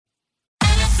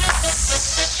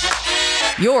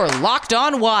You're Locked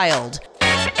On Wild.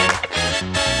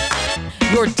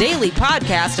 Your daily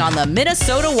podcast on the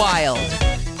Minnesota Wild.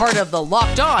 Part of the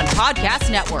Locked On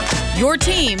Podcast Network. Your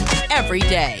team every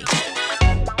day.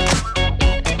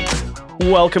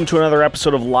 Welcome to another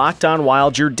episode of Locked On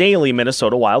Wild, your daily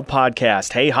Minnesota Wild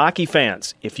podcast. Hey, hockey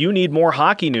fans, if you need more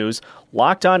hockey news,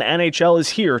 Locked On NHL is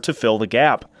here to fill the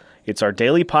gap. It's our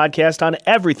daily podcast on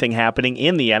everything happening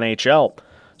in the NHL.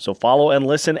 So follow and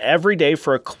listen every day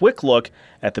for a quick look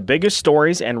at the biggest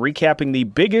stories and recapping the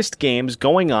biggest games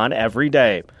going on every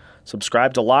day.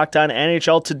 Subscribe to Locked On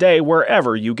NHL today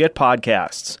wherever you get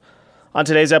podcasts. On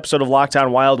today's episode of Locked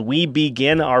On Wild, we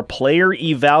begin our player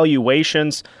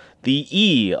evaluations, the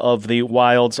E of the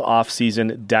Wild's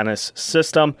offseason Dennis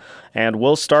system. And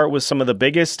we'll start with some of the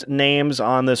biggest names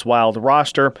on this Wild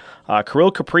roster.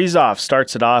 Kirill Kaprizov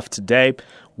starts it off today.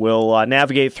 We'll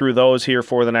navigate through those here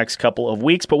for the next couple of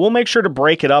weeks, but we'll make sure to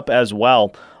break it up as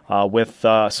well with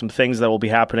some things that will be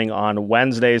happening on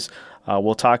Wednesdays.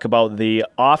 We'll talk about the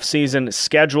off-season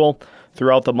schedule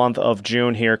throughout the month of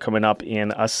June here coming up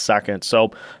in a second.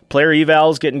 So player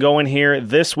evals getting going here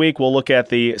this week. We'll look at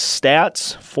the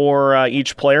stats for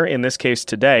each player, in this case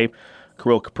today,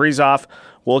 Kirill Kaprizov.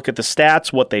 We'll look at the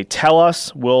stats, what they tell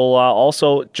us. We'll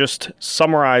also just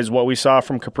summarize what we saw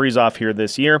from Kaprizov here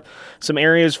this year. Some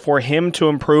areas for him to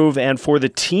improve and for the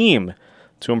team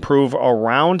to improve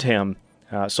around him.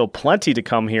 So plenty to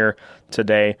come here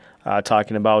today,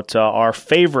 talking about our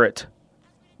favorite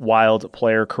Wild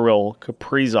player, Kirill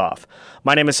Kaprizov.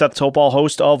 My name is Seth Topal,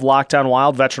 host of Locked On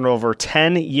Wild, veteran of over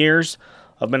 10 years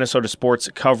of Minnesota sports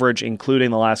coverage,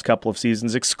 including the last couple of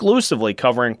seasons, exclusively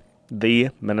covering the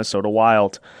Minnesota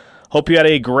Wild. Hope you had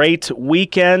a great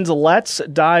weekend. Let's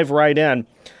dive right in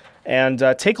and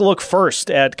take a look first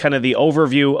at kind of the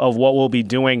overview of what we'll be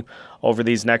doing over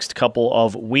these next couple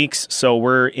of weeks. So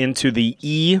we're into the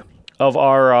E of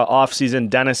our offseason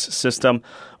Dennis system,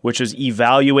 which is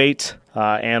evaluate,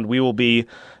 and we will be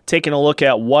taking a look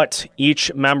at what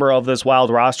each member of this Wild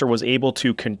roster was able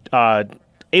to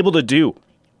do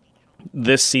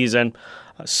this season.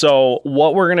 So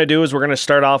what we're going to do is we're going to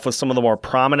start off with some of the more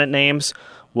prominent names.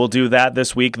 We'll do that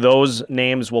this week. Those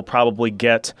names will probably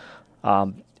get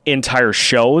entire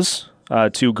shows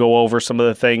to go over some of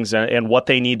the things and what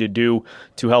they need to do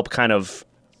to help kind of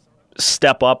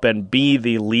step up and be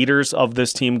the leaders of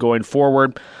this team going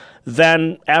forward.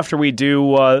 Then after we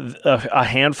do a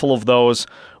handful of those,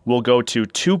 we'll go to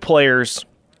two players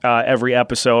every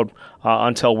episode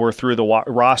until we're through the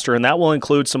roster, and that will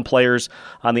include some players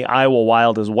on the Iowa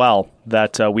Wild as well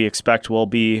that we expect will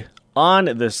be on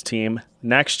this team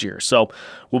next year. So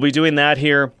we'll be doing that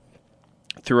here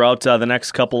throughout the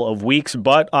next couple of weeks,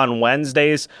 but on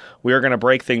Wednesdays, we are going to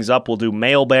break things up. We'll do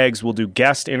mailbags, we'll do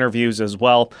guest interviews as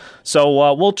well.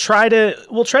 So we'll try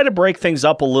to break things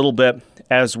up a little bit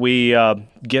as we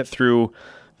get through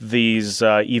these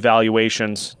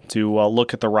evaluations to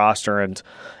look at the roster and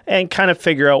kind of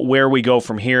figure out where we go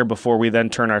from here before we then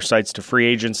turn our sights to free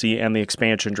agency and the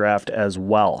expansion draft as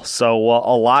well. So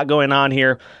a lot going on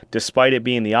here, despite it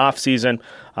being the off season.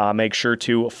 Make sure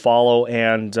to follow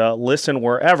and listen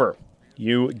wherever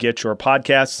you get your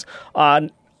podcasts.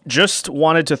 Just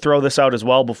wanted to throw this out as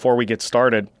well before we get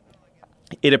started.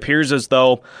 It appears as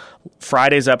though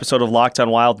Friday's episode of Locked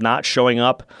On Wild not showing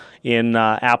up in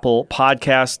Apple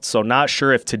Podcasts, so not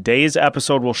sure if today's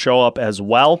episode will show up as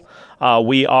well.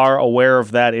 We are aware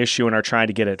of that issue and are trying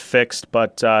to get it fixed,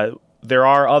 but there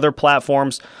are other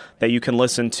platforms that you can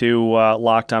listen to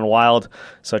Locked On Wild,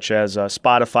 such as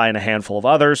Spotify and a handful of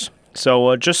others.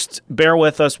 So just bear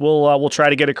with us. We'll try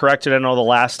to get it corrected. I know the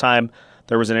last time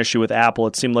there was an issue with Apple,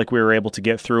 it seemed like we were able to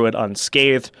get through it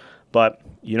unscathed, but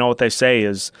you know what they say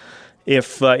is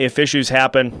if issues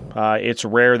happen, it's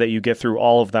rare that you get through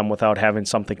all of them without having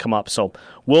something come up. So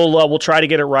we'll try to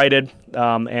get it righted,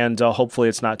 and hopefully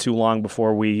it's not too long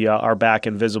before we are back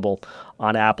and visible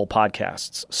on Apple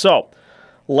Podcasts. So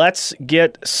let's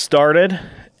get started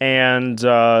and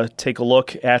take a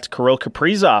look at Kirill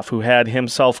Kaprizov, who had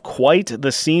himself quite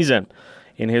the season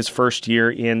in his first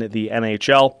year in the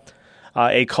NHL.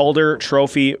 A Calder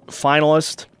Trophy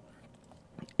finalist.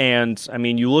 And, I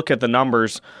mean, you look at the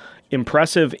numbers,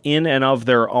 impressive in and of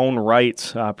their own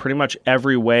right, pretty much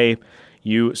every way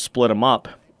you split them up.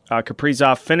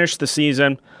 Kaprizov finished the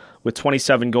season with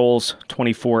 27 goals,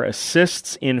 24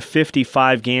 assists in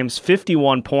 55 games,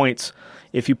 51 points.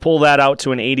 If you pull that out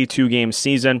to an 82-game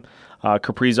season,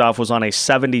 Kaprizov was on a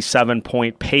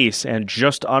 77-point pace and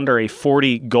just under a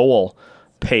 40-goal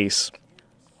pace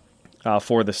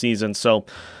for the season. So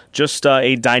just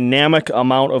a dynamic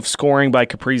amount of scoring by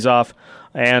Kaprizov.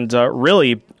 and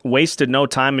really wasted no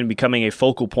time in becoming a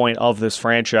focal point of this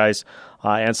franchise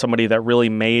and somebody that really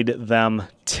made them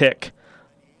tick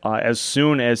as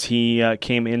soon as he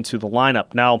came into the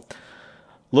lineup. Now,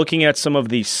 looking at some of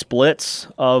the splits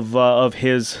of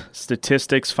his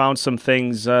statistics, found some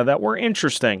things that were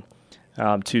interesting,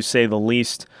 to say the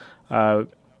least.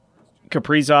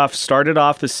 Kaprizov started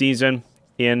off the season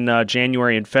in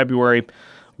January and February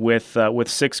with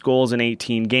 6 goals in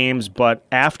 18 games, but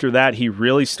after that he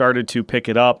really started to pick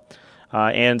it up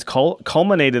and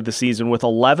culminated the season with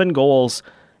 11 goals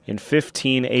in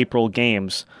 15 April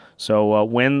games. So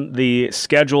when the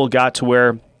schedule got to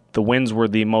where the wins were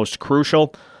the most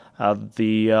crucial,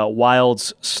 the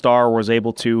Wild's star was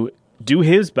able to do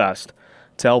his best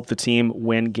to help the team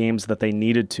win games that they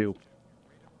needed to.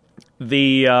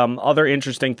 The other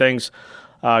interesting things,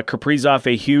 Kaprizov,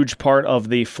 a huge part of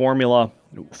the formula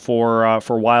for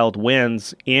Wild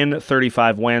wins in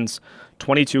 35 wins,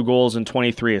 22 goals and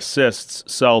 23 assists.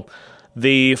 So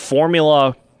the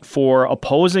formula for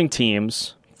opposing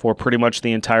teams for pretty much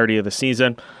the entirety of the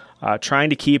season,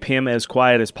 trying to keep him as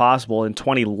quiet as possible. In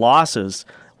 20 losses,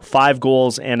 5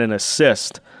 goals and an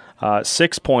assist,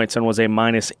 6 points, and was a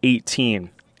minus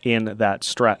 18 in that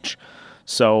stretch.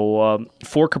 So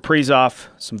for Kaprizov,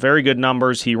 some very good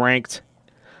numbers. He ranked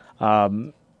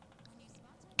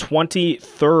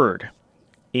 23rd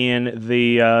in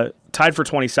the tied for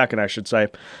 22nd, I should say,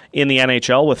 in the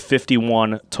NHL with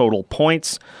 51 total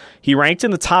points. He ranked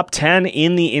in the top 10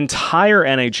 in the entire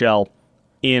NHL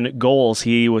in goals.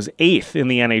 He was 8th in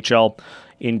the NHL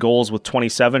in goals with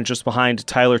 27, just behind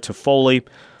Tyler Toffoli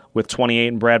with 28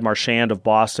 and Brad Marchand of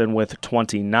Boston with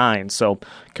 29. So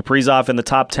Kaprizov in the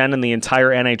top 10 in the entire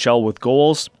NHL with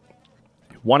goals,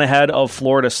 one ahead of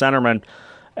Florida centerman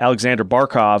Alexander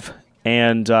Barkov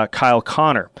and Kyle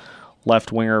Connor,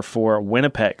 left winger for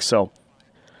Winnipeg. So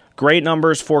great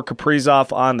numbers for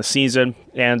Kaprizov on the season,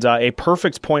 and a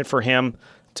perfect point for him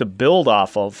to build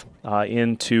off of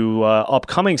into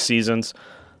upcoming seasons,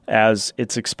 as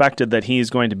it's expected that he's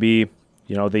going to be,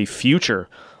 the future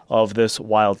of this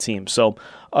Wild team. So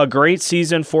a great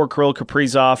season for Kirill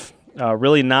Kaprizov.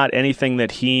 Really not anything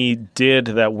that he did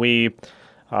that we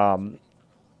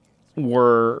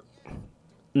were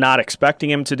not expecting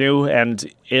him to do, and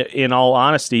in all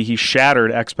honesty, he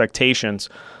shattered expectations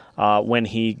when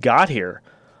he got here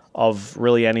of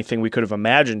really anything we could have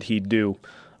imagined he'd do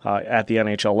at the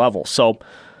NHL level. So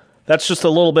that's just a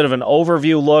little bit of an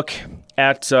overview look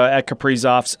at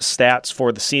Kaprizov's stats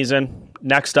for the season.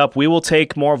 Next up, we will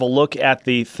take more of a look at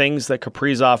the things that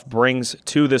Kaprizov brings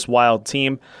to this Wild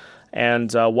team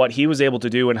and what he was able to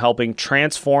do in helping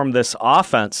transform this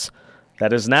offense.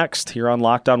 That is next here on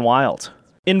Locked On Wild.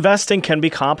 Investing can be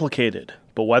complicated,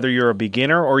 but whether you're a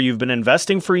beginner or you've been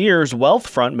investing for years,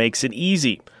 Wealthfront makes it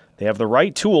easy. They have the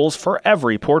right tools for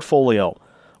every portfolio.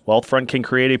 Wealthfront can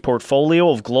create a portfolio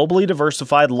of globally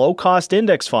diversified low-cost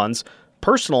index funds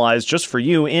personalized just for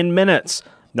you in minutes.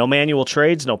 No manual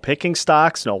trades, no picking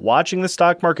stocks, no watching the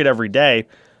stock market every day.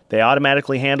 They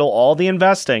automatically handle all the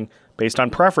investing based on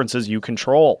preferences you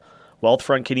control.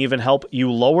 Wealthfront can even help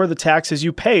you lower the taxes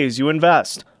you pay as you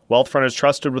invest. Wealthfront is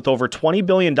trusted with over $20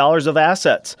 billion of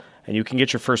assets, and you can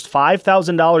get your first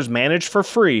 $5,000 managed for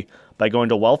free by going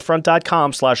to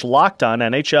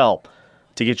wealthfront.com/LockedOnNHL.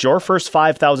 To get your first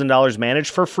 $5,000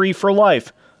 managed for free for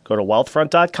life, go to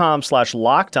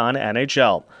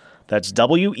wealthfront.com/LockedOnNHL. That's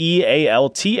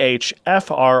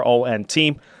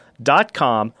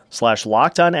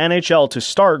wealthfront.com/LockedOnNHL to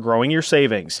start growing your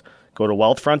savings. Go to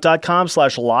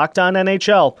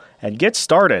wealthfront.com/LockedOnNHL and get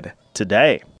started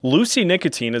today. Lucy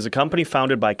Nicotine is a company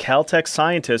founded by Caltech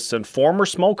scientists and former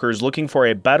smokers looking for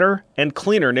a better and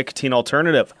cleaner nicotine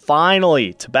alternative.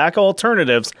 Finally, tobacco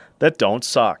alternatives that don't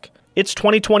suck. It's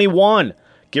 2021.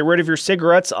 Get rid of your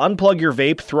cigarettes, unplug your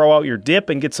vape, throw out your dip,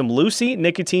 and get some Lucy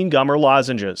nicotine gum or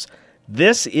lozenges.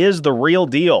 This is the real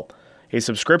deal. A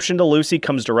subscription to Lucy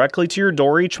comes directly to your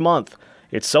door each month.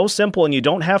 It's so simple, and you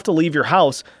don't have to leave your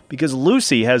house because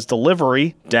Lucy has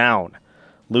delivery down.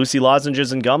 Lucy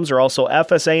lozenges and gums are also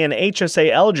FSA and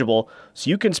HSA eligible, so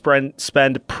you can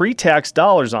spend pre-tax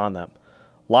dollars on them.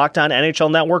 Locked On NHL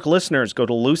Network listeners, go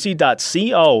to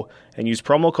lucy.co and use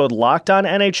promo code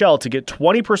LOCKEDONNHL to get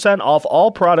 20% off all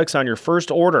products on your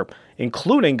first order,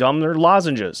 including gum or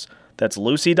lozenges. That's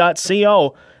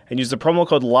lucy.co and use the promo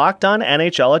code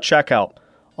LOCKEDONNHL at checkout.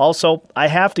 Also, I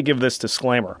have to give this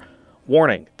disclaimer.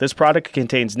 Warning, this product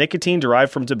contains nicotine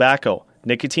derived from tobacco.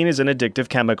 Nicotine is an addictive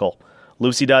chemical.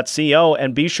 Lucy.co,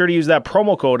 and be sure to use that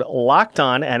promo code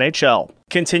LOCKEDONNHL.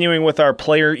 Continuing with our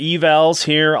player evals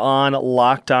here on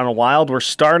Locked On Wild, we're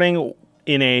starting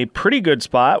in a pretty good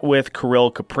spot with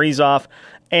Kirill Kaprizov,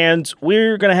 and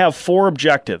we're going to have 4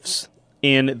 objectives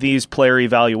in these player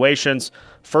evaluations.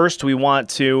 First, we want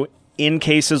to, in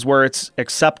cases where it's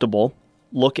acceptable,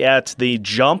 look at the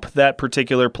jump that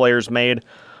particular players made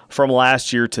from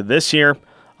last year to this year.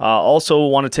 Also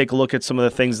want to take a look at some of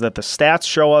the things that the stats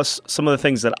show us, some of the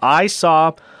things that I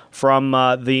saw from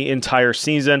the entire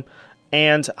season,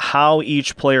 and how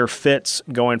each player fits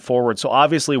going forward. So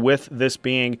obviously with this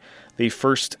being the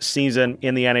first season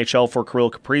in the NHL for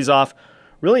Kirill Kaprizov,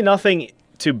 really nothing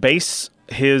to base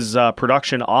his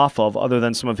production off of other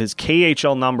than some of his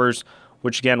KHL numbers,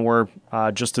 which again were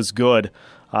just as good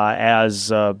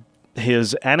as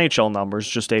his NHL numbers.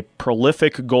 Just a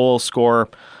prolific goal scorer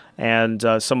and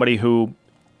somebody who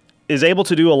is able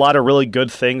to do a lot of really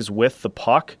good things with the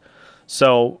puck.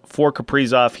 So for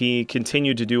Kaprizov, he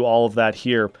continued to do all of that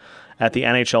here at the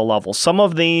NHL level. Some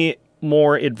of the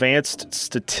more advanced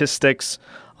statistics,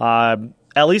 at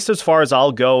least as far as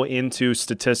I'll go into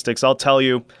statistics, I'll tell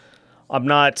you, I'm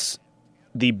not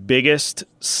the biggest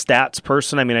stats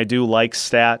person. I mean, I do like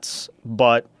stats,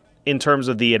 but in terms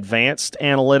of the advanced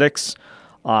analytics,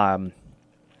 I'll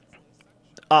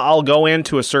go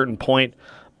into a certain point,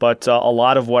 but a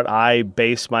lot of what I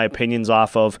base my opinions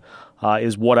off of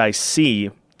is what I see,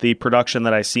 the production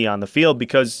that I see on the field,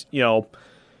 because, you know,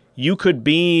 you could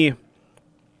be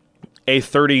a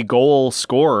 30-goal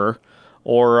scorer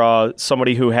or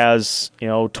somebody who has,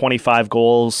 25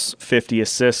 goals, 50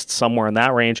 assists, somewhere in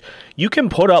that range. You can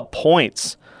put up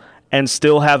points and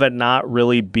still have it not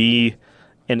really be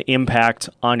an impact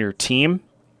on your team.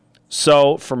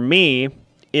 So for me,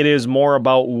 it is more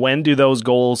about when do those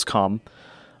goals come?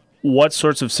 What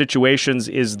sorts of situations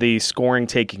is the scoring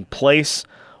taking place?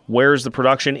 Where's the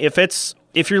production?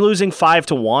 If you're losing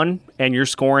 5-1 and you're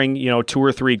scoring, 2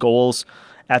 or 3 goals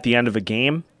at the end of a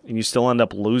game and you still end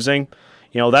up losing,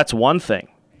 that's one thing.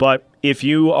 But if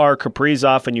you are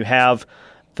Kaprizov and you have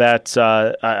that,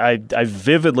 I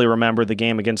vividly remember the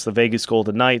game against the Vegas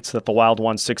Golden Knights that the Wild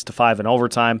won 6-5 in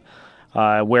overtime,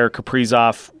 where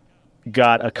Kaprizov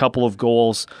got a couple of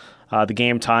goals, the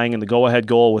game tying and the go-ahead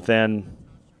goal within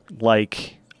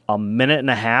like a minute and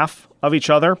a half of each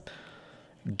other.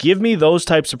 Give me those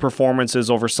types of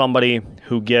performances over somebody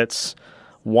who gets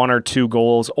 1 or 2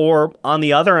 goals. Or on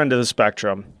the other end of the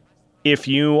spectrum, if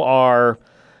you are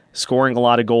scoring a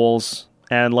lot of goals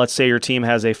and let's say your team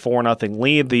has a 4-0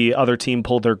 lead, the other team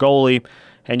pulled their goalie,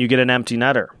 and you get an empty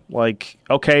netter. Like,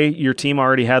 okay, your team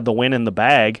already had the win in the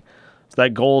bag. So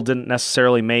that goal didn't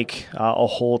necessarily make a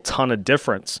whole ton of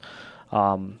difference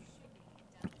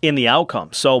in the outcome.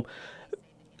 So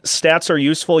stats are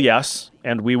useful, yes,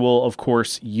 and we will, of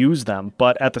course, use them.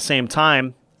 But at the same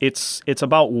time, it's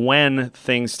about when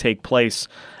things take place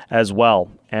as well,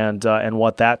 and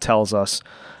what that tells us,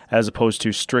 as opposed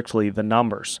to strictly the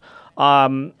numbers.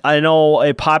 I know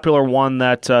a popular one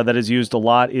that is used a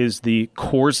lot is the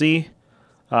Corsi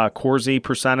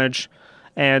percentage,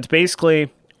 and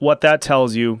basically what that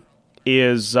tells you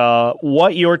is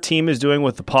what your team is doing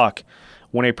with the puck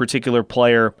when a particular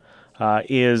player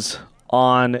is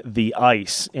on the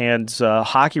ice. And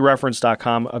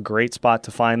hockeyreference.com, a great spot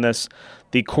to find this.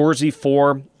 The Corsi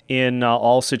 4 in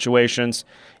all situations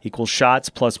equals shots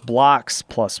plus blocks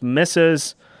plus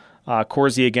misses.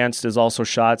 Corsi against is also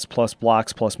shots plus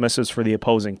blocks plus misses for the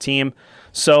opposing team.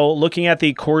 So looking at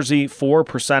the Corsi 4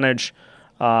 percentage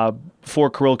for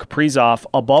Kirill Kaprizov,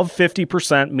 above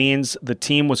 50% means the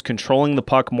team was controlling the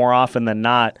puck more often than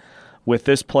not with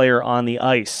this player on the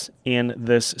ice in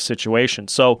this situation.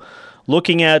 So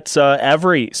looking at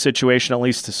every situation, at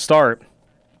least to start,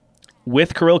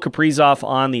 with Kirill Kaprizov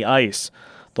on the ice,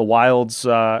 the Wild's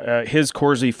his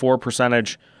Corsi 4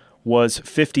 percentage was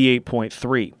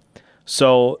 58.3.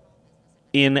 So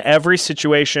in every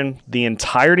situation, the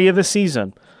entirety of the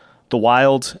season, the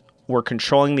Wild were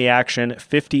controlling the action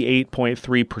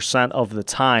 58.3% of the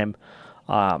time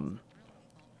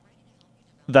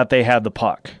that they had the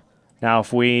puck. Now,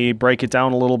 if we break it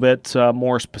down a little bit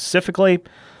more specifically,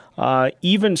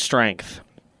 even strength,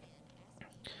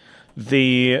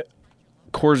 the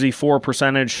Corsi 4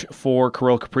 percentage for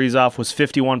Kirill Kaprizov was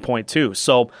 51.2.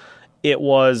 So it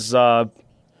was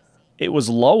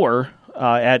lower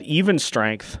at even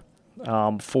strength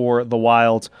for the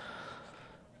Wild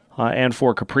and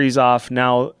for Kaprizov.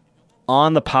 Now,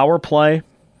 on the power play,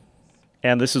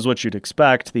 and this is what you'd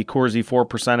expect, the Corsi 4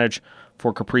 percentage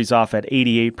for Kaprizov at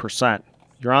 88%.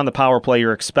 You're on the power play,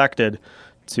 you're expected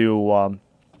to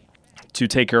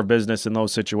take care of business in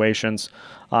those situations.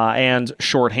 And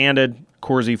shorthanded,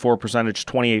 Corsi 4 percentage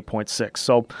 28.6.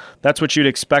 So that's what you'd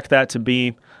expect that to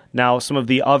be. Now, some of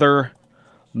the other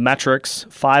metrics,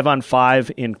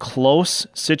 5-on-5 in close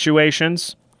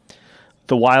situations.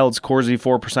 The Wild's Corsi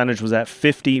for percentage was at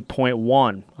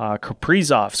 50.1.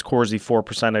 Kaprizov's Corsi for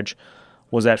percentage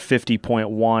was at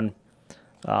 50.1.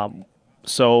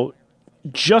 So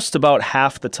just about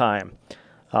half the time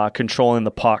controlling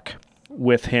the puck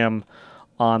with him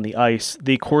on the ice.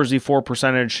 The Corsi for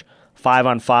percentage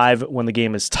 5-on-5 when the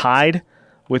game is tied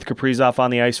with Kaprizov on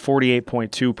the ice,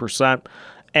 48.2%.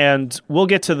 And we'll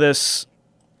get to this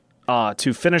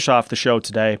to finish off the show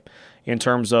today in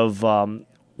terms of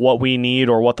what we need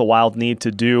or what the Wild need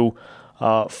to do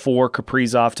for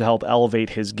Kaprizov to help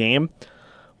elevate his game.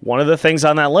 One of the things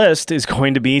on that list is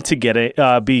going to be to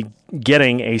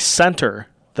getting a center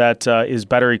that is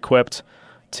better equipped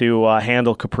to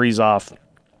handle Kaprizov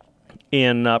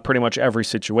in pretty much every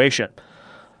situation.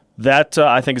 That,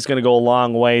 I think, is going to go a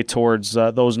long way towards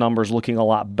those numbers looking a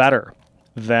lot better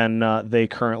than they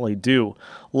currently do.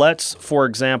 Let's, for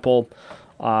example,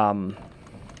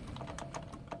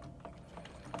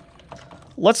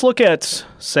 let's look at,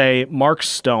 say, Mark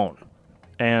Stone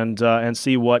and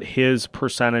see what his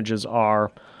percentages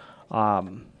are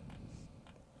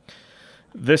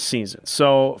this season.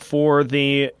 So for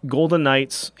the Golden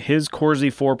Knights, his Corsi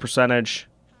for percentage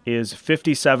is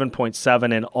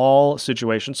 57.7 in all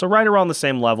situations, so right around the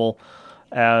same level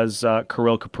as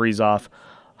Kirill Kaprizov.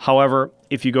 However,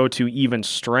 if you go to even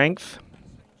strength,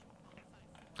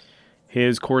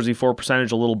 his Corsi for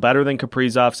percentage a little better than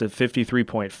Kaprizov's at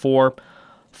 53.4.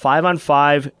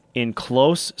 5-on-5 in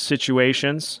close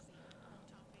situations,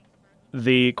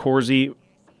 the Corsi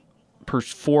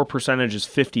for percentage is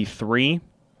 53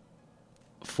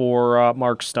 for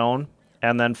Mark Stone,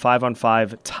 and then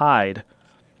 5-on-5 tied,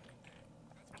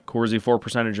 Corsi for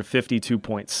percentage of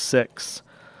 52.6.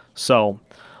 So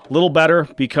a little better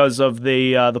because of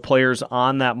the players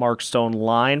on that Mark Stone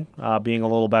line being a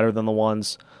little better than the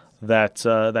ones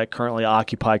that currently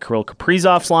occupy Kirill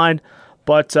Kaprizov's line.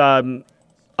 But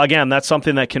again, that's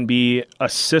something that can be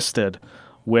assisted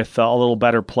with a little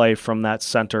better play from that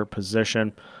center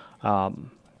position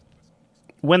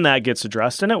when that gets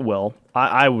addressed, and it will.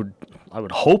 I would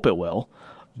hope it will,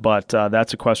 but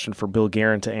that's a question for Bill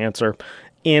Guerin to answer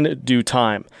in due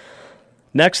time.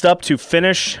 Next up, to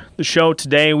finish the show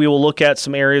today, we will look at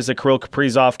some areas that Kirill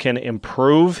Kaprizov can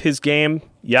improve his game.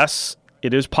 Yes,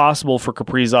 it is possible for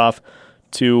Kaprizov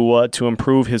to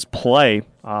improve his play,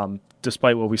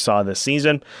 despite what we saw this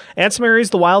season, and some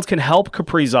areas the Wild can help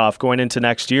Kaprizov going into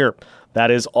next year. That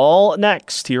is all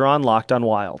next here on Locked on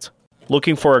Wild.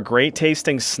 Looking for a great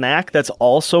tasting snack that's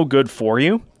also good for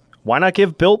you? Why not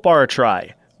give Built Bar a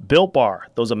try? Built Bar,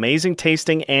 those amazing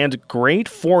tasting and great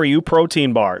for you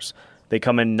protein bars. They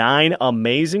come in 9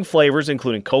 amazing flavors,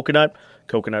 including coconut,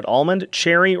 coconut almond,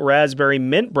 cherry, raspberry,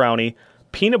 mint brownie,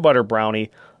 peanut butter brownie,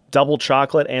 double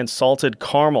chocolate, and salted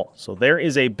caramel. So there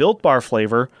is a Built Bar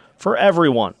flavor for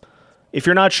everyone. If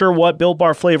you're not sure what Built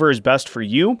Bar flavor is best for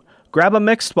you, grab a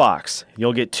mixed box.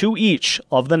 You'll get 2 each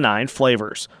of the 9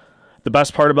 flavors. The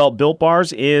best part about Built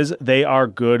Bars is they are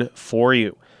good for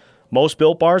you. Most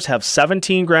Built Bars have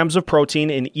 17 grams of protein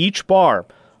in each bar,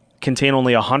 contain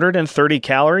only 130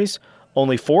 calories,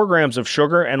 only 4 grams of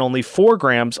sugar, and only 4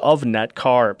 grams of net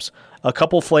carbs. A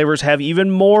couple flavors have even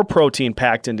more protein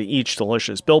packed into each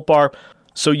delicious Built Bar,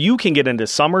 so you can get into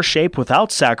summer shape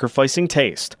without sacrificing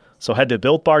taste. So head to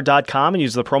BuiltBar.com and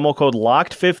use the promo code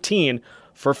LOCKED15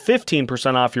 for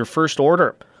 15% off your first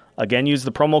order. Again, use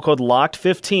the promo code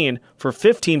LOCKED15 for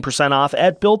 15% off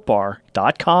at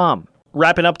BuiltBar.com.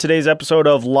 Wrapping up today's episode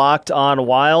of Locked on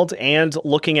Wild and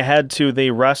looking ahead to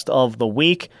the rest of the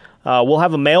week, we'll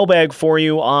have a mailbag for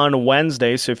you on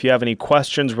Wednesday, so if you have any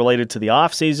questions related to the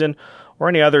offseason or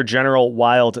any other general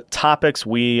Wild topics,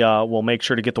 we will make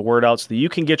sure to get the word out so that you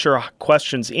can get your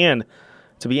questions in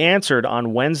to be answered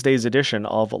on Wednesday's edition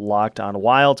of Locked on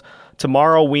Wild.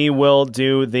 Tomorrow we will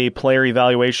do the player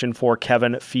evaluation for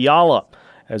Kevin Fiala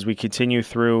as we continue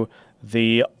through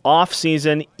the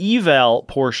off-season eval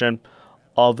portion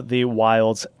of the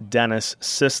Wild's Dennis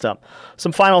system.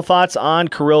 Some final thoughts on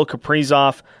Kirill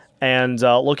Kaprizov and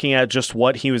looking at just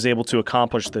what he was able to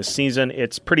accomplish this season.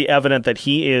 It's pretty evident that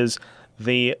he is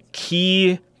the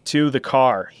key to the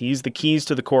car. He's the keys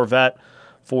to the Corvette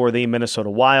for the Minnesota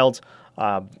Wild.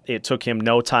 It took him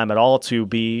no time at all to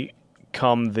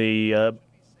become the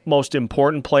most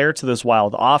important player to this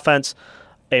Wild offense,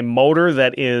 a motor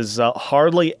that is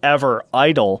hardly ever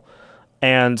idle,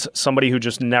 and somebody who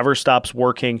just never stops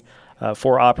working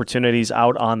for opportunities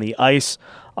out on the ice.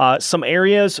 Some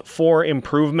areas for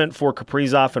improvement for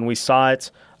Kaprizov, and we saw it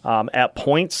at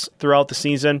points throughout the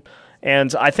season,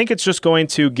 and I think it's just going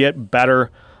to get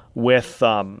better with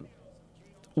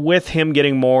with him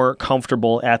getting more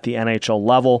comfortable at the NHL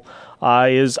level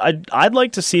is I'd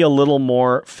like to see a little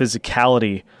more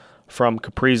physicality from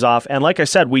Kaprizov. And like I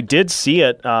said, we did see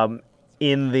it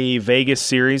in the Vegas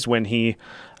series when he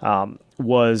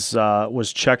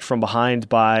was checked from behind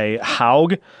by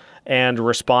Haug and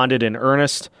responded in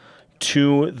earnest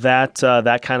to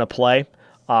that kind of play.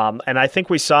 And I think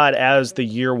we saw it as the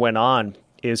year went on,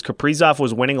 is Kaprizov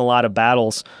was winning a lot of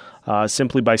battles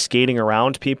simply by skating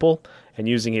around people and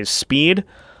using his speed.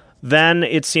 Then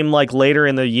it seemed like later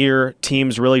in the year,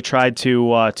 teams really tried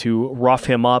to rough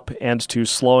him up and to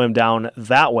slow him down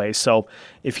that way. So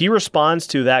if he responds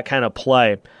to that kind of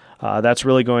play, that's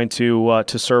really going to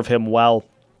serve him well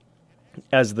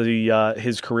as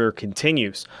his career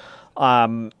continues.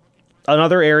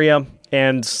 Another area,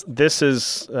 and this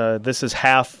is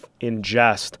half in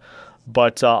jest,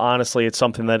 but honestly, it's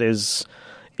something that is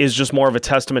just more of a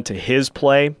testament to his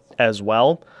play as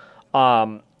well.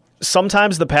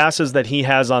 Sometimes the passes that he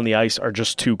has on the ice are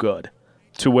just too good,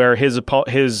 to where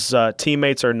his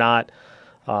teammates are not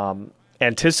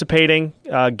anticipating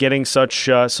getting such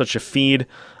a feed,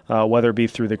 whether it be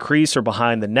through the crease or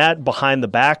behind the net, behind the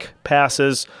back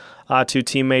passes to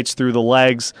teammates through the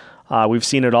legs. We've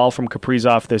seen it all from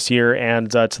Kaprizov this year,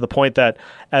 and to the point that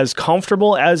as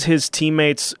comfortable as his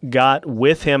teammates got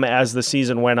with him as the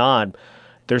season went on,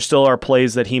 there still are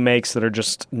plays that he makes that are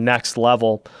just next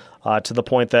level, to the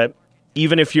point that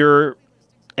even if you're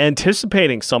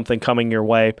anticipating something coming your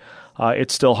way,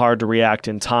 it's still hard to react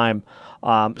in time.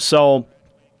 So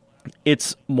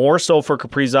it's more so for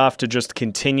Kaprizov to just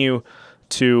continue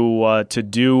to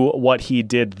do what he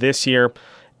did this year,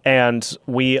 and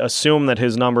we assume that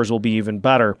his numbers will be even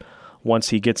better once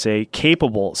he gets a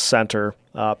capable center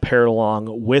paired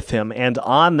along with him. And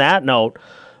on that note,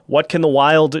 what can the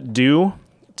Wild do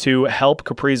to help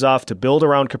Kaprizov, to build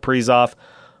around Kaprizov?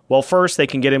 Well, first, they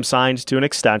can get him signed to an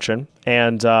extension,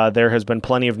 and there has been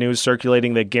plenty of news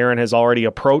circulating that Guerin has already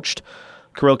approached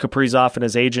Kirill Kaprizov and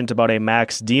his agent about a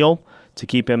max deal to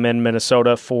keep him in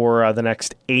Minnesota for the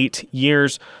next 8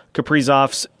 years.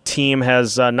 Kaprizov's team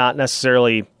has not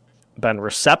necessarily been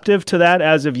receptive to that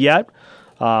as of yet,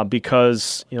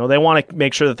 because they want to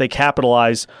make sure that they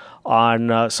capitalize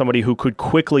on somebody who could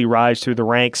quickly rise through the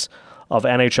ranks of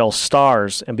NHL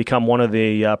stars and become one of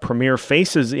the premier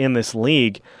faces in this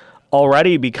league,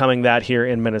 already becoming that here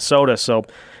in Minnesota. So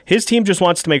his team just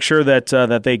wants to make sure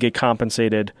that they get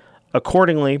compensated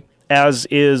accordingly, as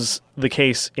is the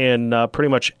case in pretty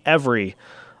much every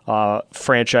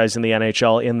franchise in the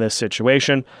NHL in this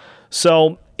situation.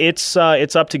 So it's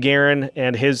up to Guerin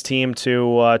and his team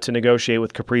to negotiate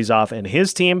with Kaprizov and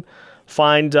his team,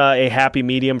 find a happy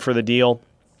medium for the deal,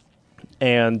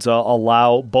 and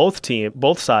allow both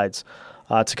sides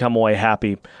to come away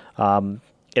happy in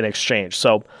exchange.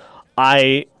 So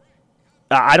I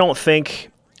don't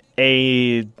think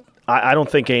a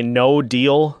no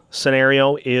deal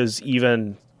scenario is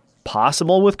even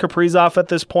possible with Kaprizov at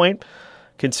this point,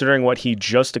 considering what he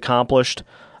just accomplished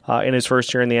in his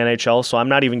first year in the NHL. So I'm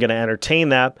not even going to entertain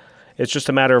that. It's just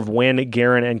a matter of when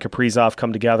Guerin and Kaprizov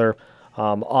come together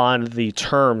on the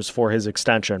terms for his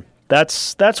extension.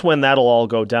 That's when that'll all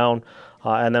go down,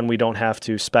 and then we don't have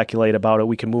to speculate about it.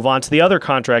 We can move on to the other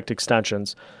contract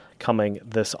extensions coming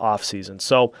this offseason.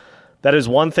 So that is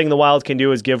one thing the Wild can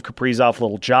do, is give Kaprizov a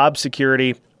little job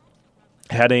security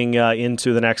heading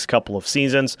into the next couple of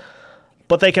seasons.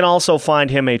 But they can also find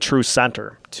him a true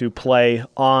center to play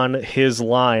on his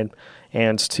line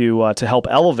and to help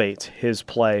elevate his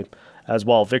play as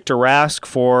well. Victor Rask,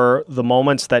 for the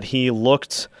moments that he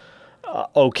looked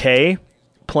okay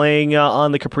playing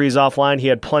on the Kaprizov line, he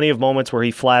had plenty of moments where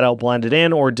he flat out blended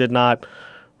in or did not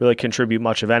really contribute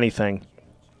much of anything.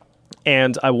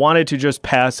 And I wanted to just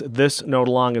pass this note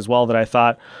along as well that I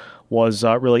thought was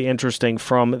really interesting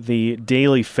from the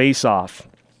Daily Faceoff.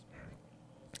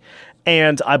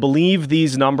 And I believe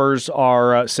these numbers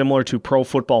are similar to Pro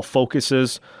Football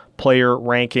Focus's player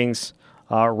rankings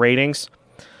ratings.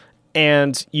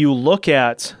 And you look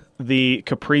at the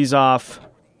Kaprizov,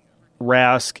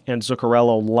 Rask, and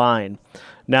Zuccarello line.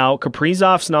 Now,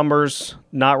 Kaprizov's numbers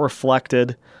not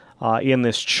reflected in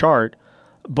this chart,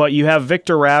 but you have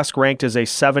Victor Rask ranked as a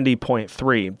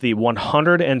 70.3, the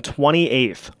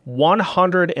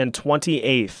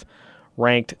 128th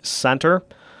ranked center,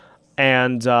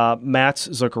 and Mats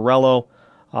Zuccarello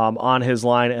on his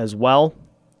line as well,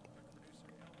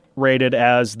 rated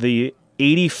as the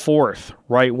 84th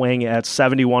right wing at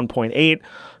 71.8.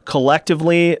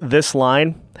 Collectively, this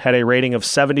line had a rating of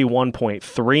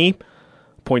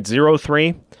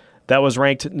 71.3. That was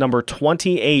ranked number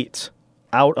 28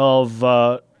 out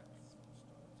of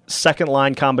second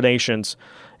line combinations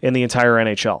in the entire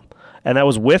NHL. And that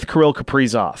was with Kirill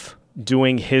Kaprizov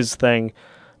doing his thing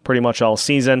pretty much all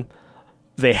season.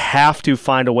 They have to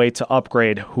find a way to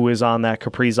upgrade who is on that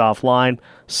Kaprizov line.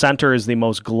 Center is the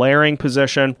most glaring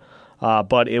position,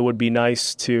 but it would be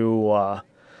nice to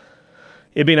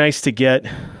get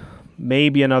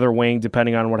maybe another wing,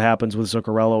 depending on what happens with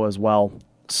Zuccarello as well.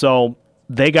 So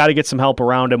they got to get some help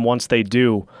around him. Once they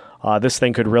do, this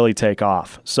thing could really take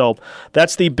off. So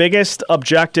that's the biggest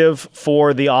objective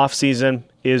for the offseason,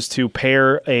 is to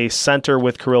pair a center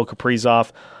with Kirill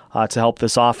Kaprizov to help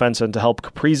this offense and to help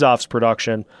Kaprizov's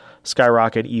production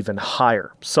skyrocket even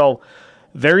higher. So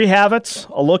there you have it.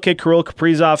 A look at Kirill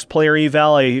Kaprizov's player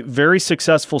eval. A very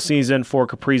successful season for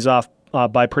Kaprizov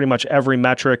by pretty much every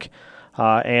metric.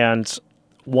 And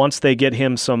once they get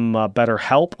him some better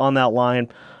help on that line,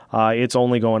 it's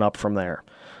only going up from there.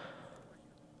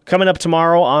 Coming up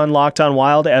tomorrow on Locked On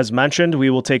Wild, as mentioned, we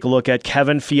will take a look at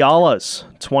Kevin Fiala's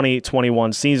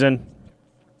 2021 season.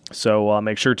 So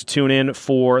make sure to tune in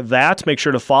for that. Make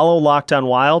sure to follow Locked On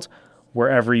Wild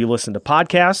wherever you listen to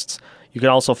podcasts. You can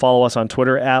also follow us on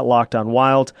Twitter at Locked On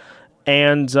Wild.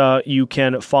 And you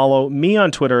can follow me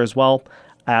on Twitter as well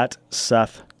at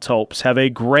Seth Topes. Have a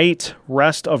great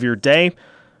rest of your day.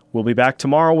 We'll be back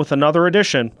tomorrow with another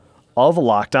edition of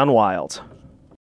Locked On Wild.